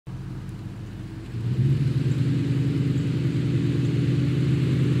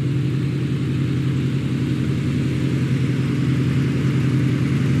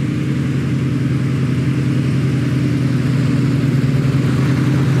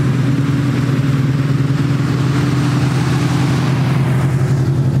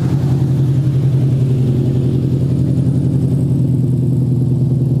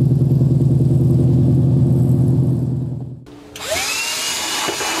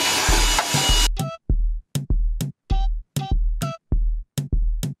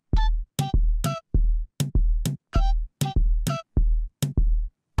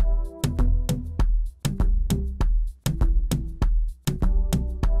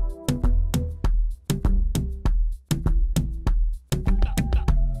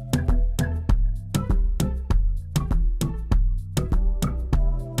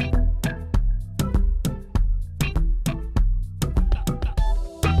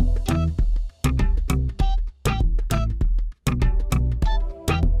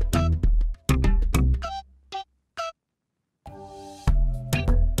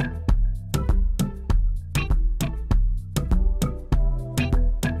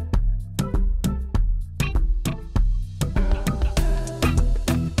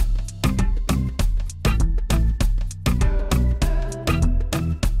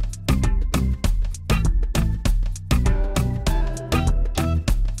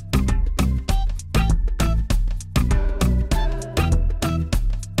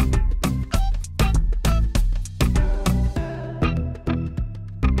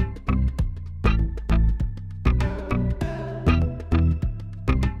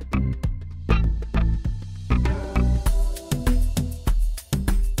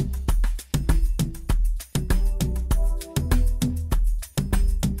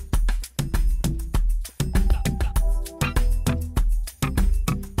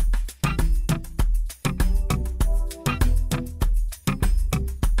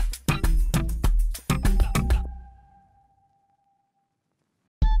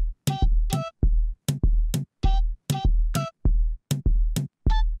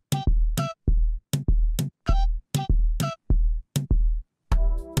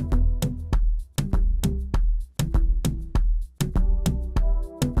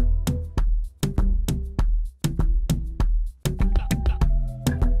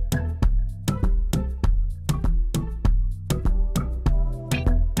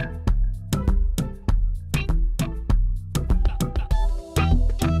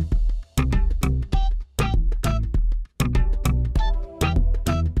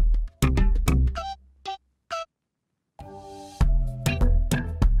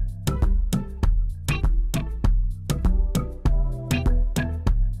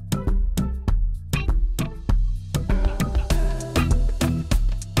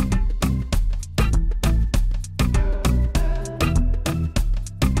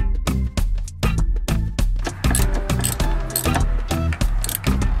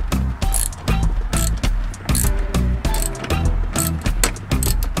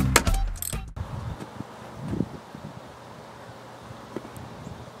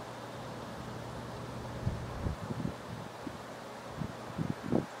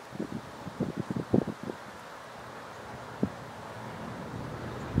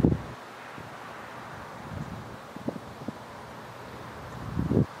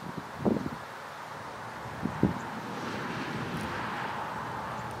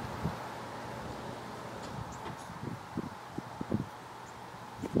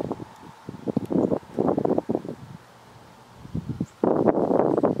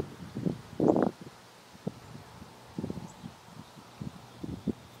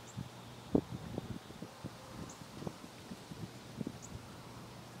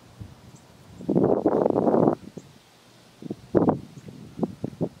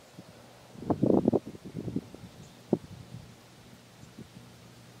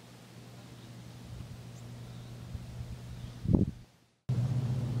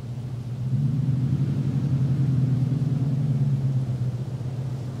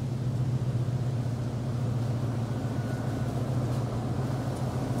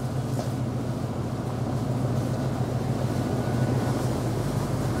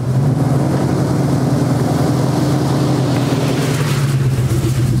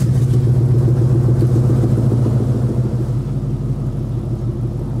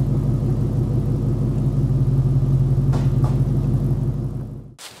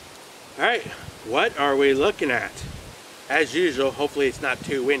Alright, what are we looking at? As usual, hopefully it's not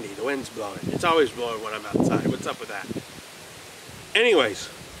too windy. The wind's blowing. It's always blowing when I'm outside. What's up with that? Anyways,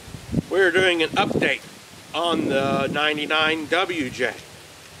 we're doing an update on the 99 WJ.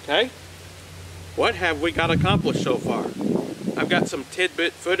 Okay? What have we got accomplished so far? I've got some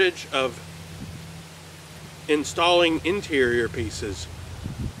tidbit footage of installing interior pieces.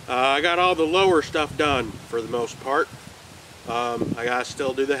 I got all the lower stuff done for the most part. I gotta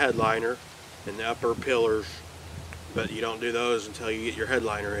still do the headliner and the upper pillars, but you don't do those until you get your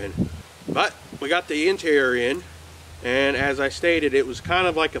headliner in. But we got the interior in, and as I stated, it was kind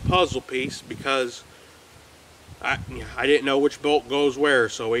of like a puzzle piece because I didn't know which bolt goes where,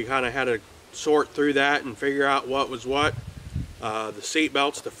 so we kind of had to sort through that and figure out what was what. The seat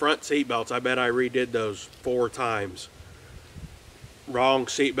belts, the front seat belts, I bet I redid those 4 times. Wrong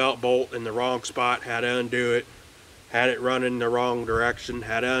seat belt bolt in the wrong spot, had to undo it. Had it running the wrong direction,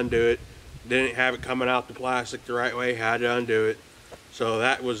 had to undo it. Didn't have it coming out the plastic the right way, had to undo it. So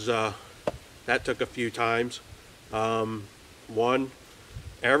that was that took a few times. Every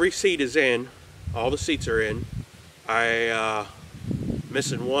seat is in, all the seats are in. I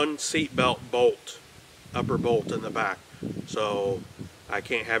missing one seat belt bolt, upper bolt in the back. So I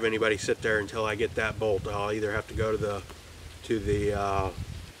can't have anybody sit there until I get that bolt. I'll either have to go to the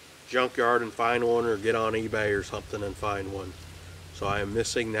junkyard and find one, or get on eBay or something and find one. So I am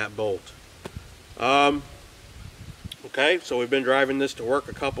missing that bolt. Okay, so we've been driving this to work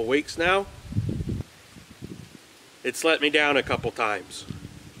a couple weeks now. It's let me down a couple times.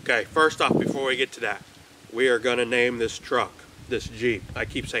 Okay, first off, before we get to that, we are going to name this truck, this Jeep. I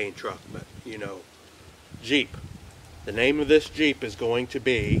keep saying truck, but you know, Jeep. The name of this Jeep is going to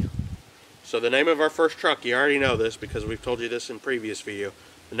be, so the name of our first truck, you already know this because we've told you this in previous video.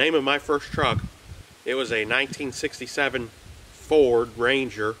 The name of my first truck, it was a 1967 Ford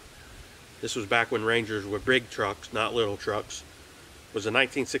Ranger. This was back when Rangers were big trucks, not little trucks. It was a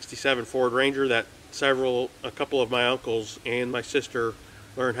 1967 Ford Ranger that a couple of my uncles and my sister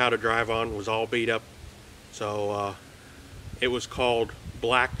learned how to drive on. It was all beat up. So it was called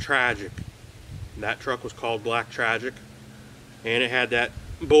Black Tragic. And that truck was called Black Tragic. And it had that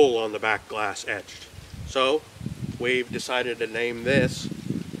bull on the back glass etched. So we've decided to name this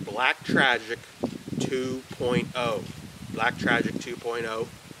Black Tragic 2.0. Black Tragic 2.0.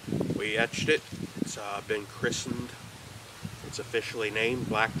 We etched it. It's been christened. It's officially named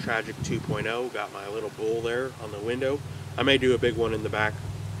Black Tragic 2.0. Got my little bull there on the window. I may do a big one in the back.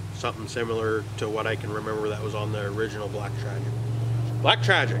 Something similar to what I can remember that was on the original Black Tragic. Black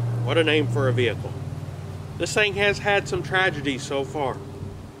Tragic. What a name for a vehicle. This thing has had some tragedies so far.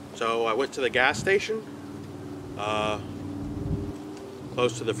 So I went to the gas station.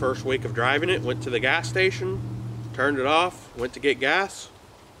 Close to the first week of driving it, went to the gas station, turned it off, went to get gas,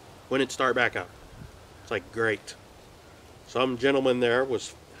 wouldn't start back up. It's like, great. Some gentleman there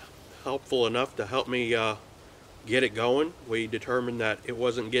was helpful enough to help me get it going. We determined that it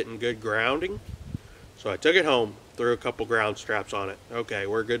wasn't getting good grounding, so I took it home, threw a couple ground straps on it. Okay,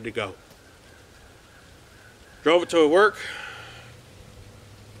 we're good to go. Drove it to work,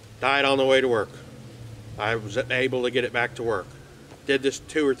 died on the way to work. I was able to get it back to work. Did this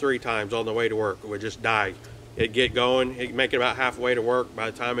 2 or 3 times on the way to work. It would just die. It'd get going, it'd make it about halfway to work.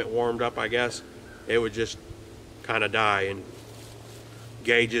 By the time it warmed up, I guess, it would just kind of die, and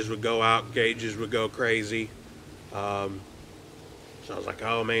gauges would go out, gauges would go crazy. So I was like,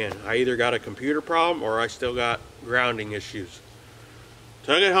 oh man, I either got a computer problem or I still got grounding issues.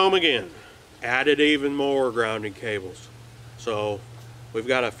 Took it home again, added even more grounding cables. So we've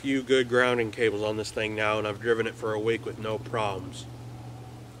got a few good grounding cables on this thing now, and I've driven it for a week with no problems.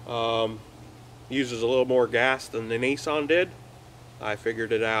 Uses a little more gas than the Nissan did. I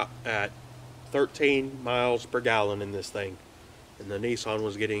figured it out at 13 miles per gallon in this thing, and the Nissan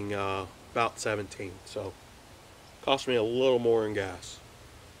was getting about 17. So cost me a little more in gas.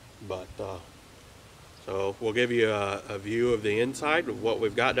 But so we'll give you a view of the inside of what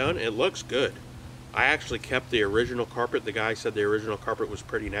we've got done. It looks good. I actually kept the original carpet. The guy said the original carpet was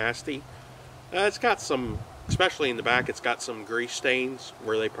pretty nasty. It's got some, especially in the back, it's got some grease stains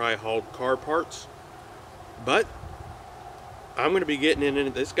where they probably hauled car parts. But I'm going to be getting in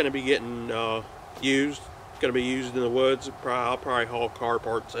it. It's going to be getting used. It's going to be used in the woods. I'll probably haul car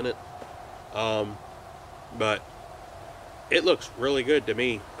parts in it. But it looks really good to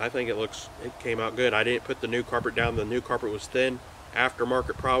me. I think it came out good. I didn't put the new carpet down. The new carpet was thin,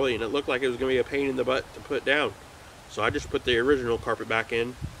 aftermarket probably, and it looked like it was going to be a pain in the butt to put down. So I just put the original carpet back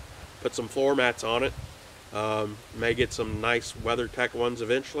in, put some floor mats on it. May get some nice WeatherTech ones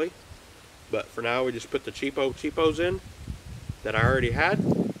eventually, but for now we just put the cheapos in that I already had.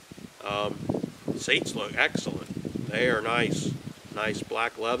 Seats look excellent. They are nice. Nice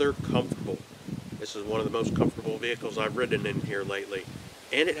black leather, comfortable. This is one of the most comfortable vehicles I've ridden in here lately.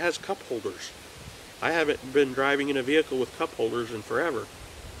 And it has cup holders. I haven't been driving in a vehicle with cup holders in forever.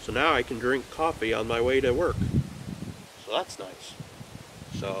 So now I can drink coffee on my way to work. So that's nice.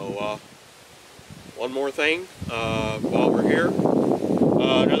 So, one more thing while we're here.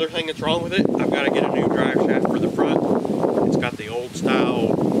 Another thing that's wrong with it, I've got to get a new drive shaft for the front. It's got the old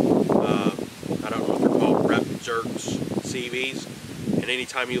style, I don't know what they're called, Rep Zerks CVs. And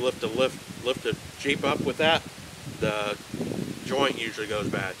anytime you lift a Jeep up with that, the joint usually goes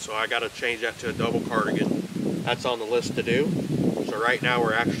bad. So I got to change that to a double cardigan. That's on the list to do. So right now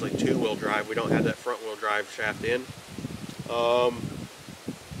we're actually two-wheel drive. We don't have that front-wheel drive shaft in.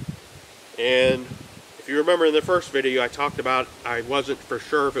 And if you remember in the first video I talked about, I wasn't for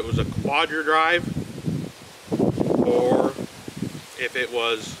sure if it was a quadra drive or if it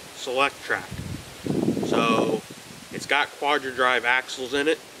was select track. So it's got quadra drive axles in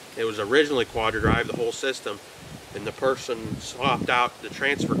it. It was originally quadra drive, the whole system, and the person swapped out the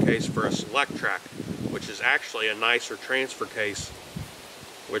transfer case for a select track, which is actually a nicer transfer case,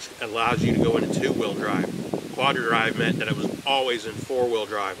 which allows you to go into two-wheel drive. Quadra drive meant that it was always in four-wheel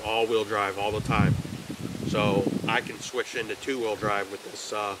drive, all-wheel drive, all the time. So I can switch into two-wheel drive with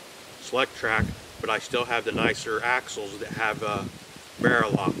this select track, but I still have the nicer axles that have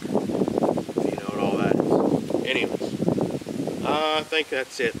barrel lock, if you know what all that is. Anyways, I think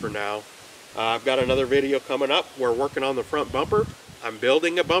that's it for now. I've got another video coming up. We're working on the front bumper. I'm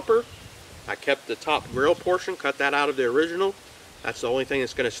building a bumper. I kept the top grill portion, cut that out of the original. That's the only thing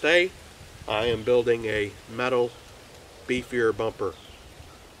that's going to stay. I am building a metal beefier bumper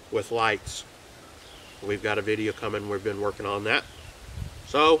with lights. We've got a video coming. We've been working on that.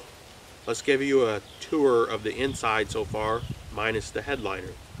 So let's give you a tour of the inside so far, minus the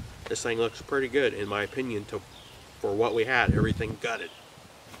headliner. This thing looks pretty good in my opinion for what we had. Everything gutted.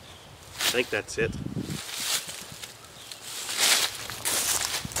 I think that's it.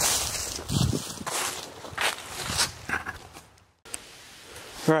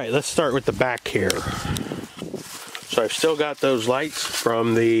 Alright, let's start with the back here. So I've still got those lights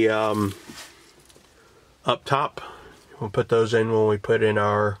from the up top. We'll put those in when we put in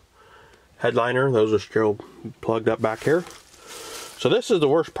our headliner. Those are still plugged up back here. So this is the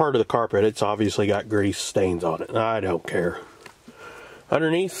worst part of the carpet. It's obviously got grease stains on it. I don't care.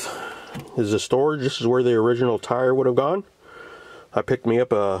 Underneath is the storage. This is where the original tire would have gone. I picked me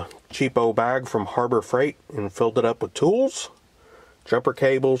up a cheapo bag from Harbor Freight and filled it up with tools. Jumper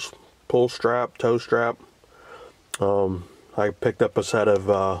cables, pull strap, toe strap. I picked up a set of,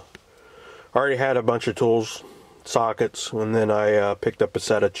 I already had a bunch of tools, sockets, and then I picked up a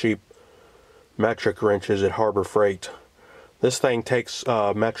set of cheap metric wrenches at Harbor Freight. This thing takes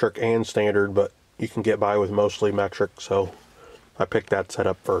metric and standard, but you can get by with mostly metric, so I picked that set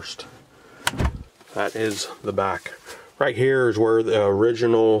up first. That is the back. Right here is where the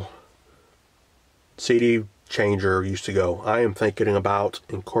original CD changer used to go. I am thinking about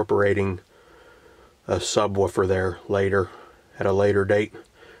incorporating a subwoofer there later, at a later date.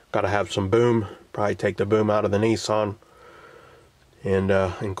 Got to have some boom. Probably take the boom out of the Nissan and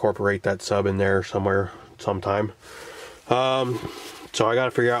incorporate that sub in there somewhere, sometime. So I got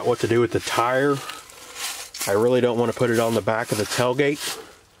to figure out what to do with the tire. I really don't want to put it on the back of the tailgate.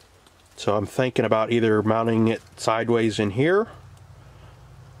 So I'm thinking about either mounting it sideways in here,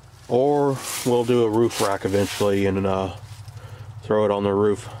 or we'll do a roof rack eventually and throw it on the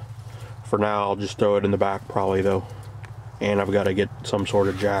roof. For now, I'll just throw it in the back probably though. And I've got to get some sort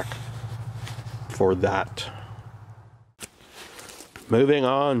of jack for that. Moving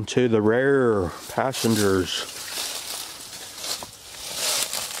on to the rear passengers.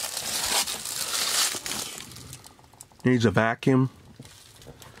 Needs a vacuum.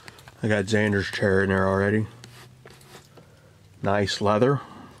 I got Xander's chair in there already. Nice leather.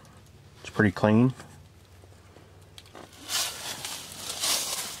 It's pretty clean.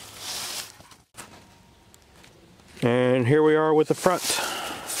 And here we are with the front.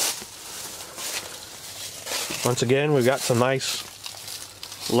 Once again, we've got some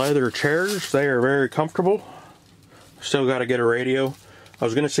nice leather chairs. They are very comfortable. Still got to get a radio. I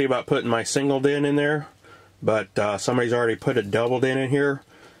was going to see about putting my single din in there, but somebody's already put a double din in here.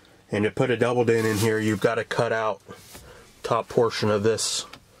 And to put a double din in here, you've got to cut out top portion of this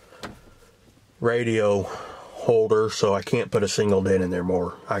radio holder, so I can't put a single din in there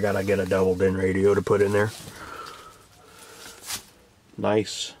more. I gotta get a double din radio to put in there.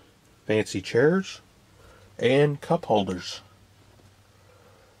 Nice fancy chairs and cup holders.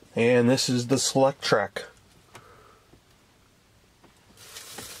 And this is the Select Track.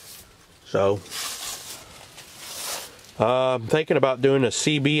 So I'm thinking about doing a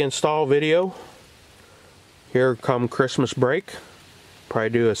CB install video here come Christmas break. Probably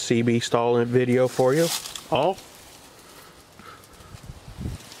do a CB install video for you all.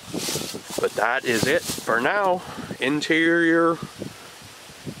 But that is it for now. Interior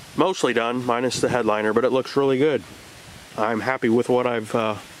mostly done, minus the headliner, but it looks really good. I'm happy with what I've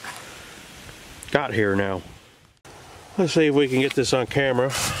got here now. Let's see if we can get this on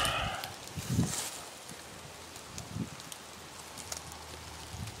camera.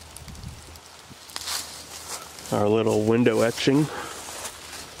 Our little window etching.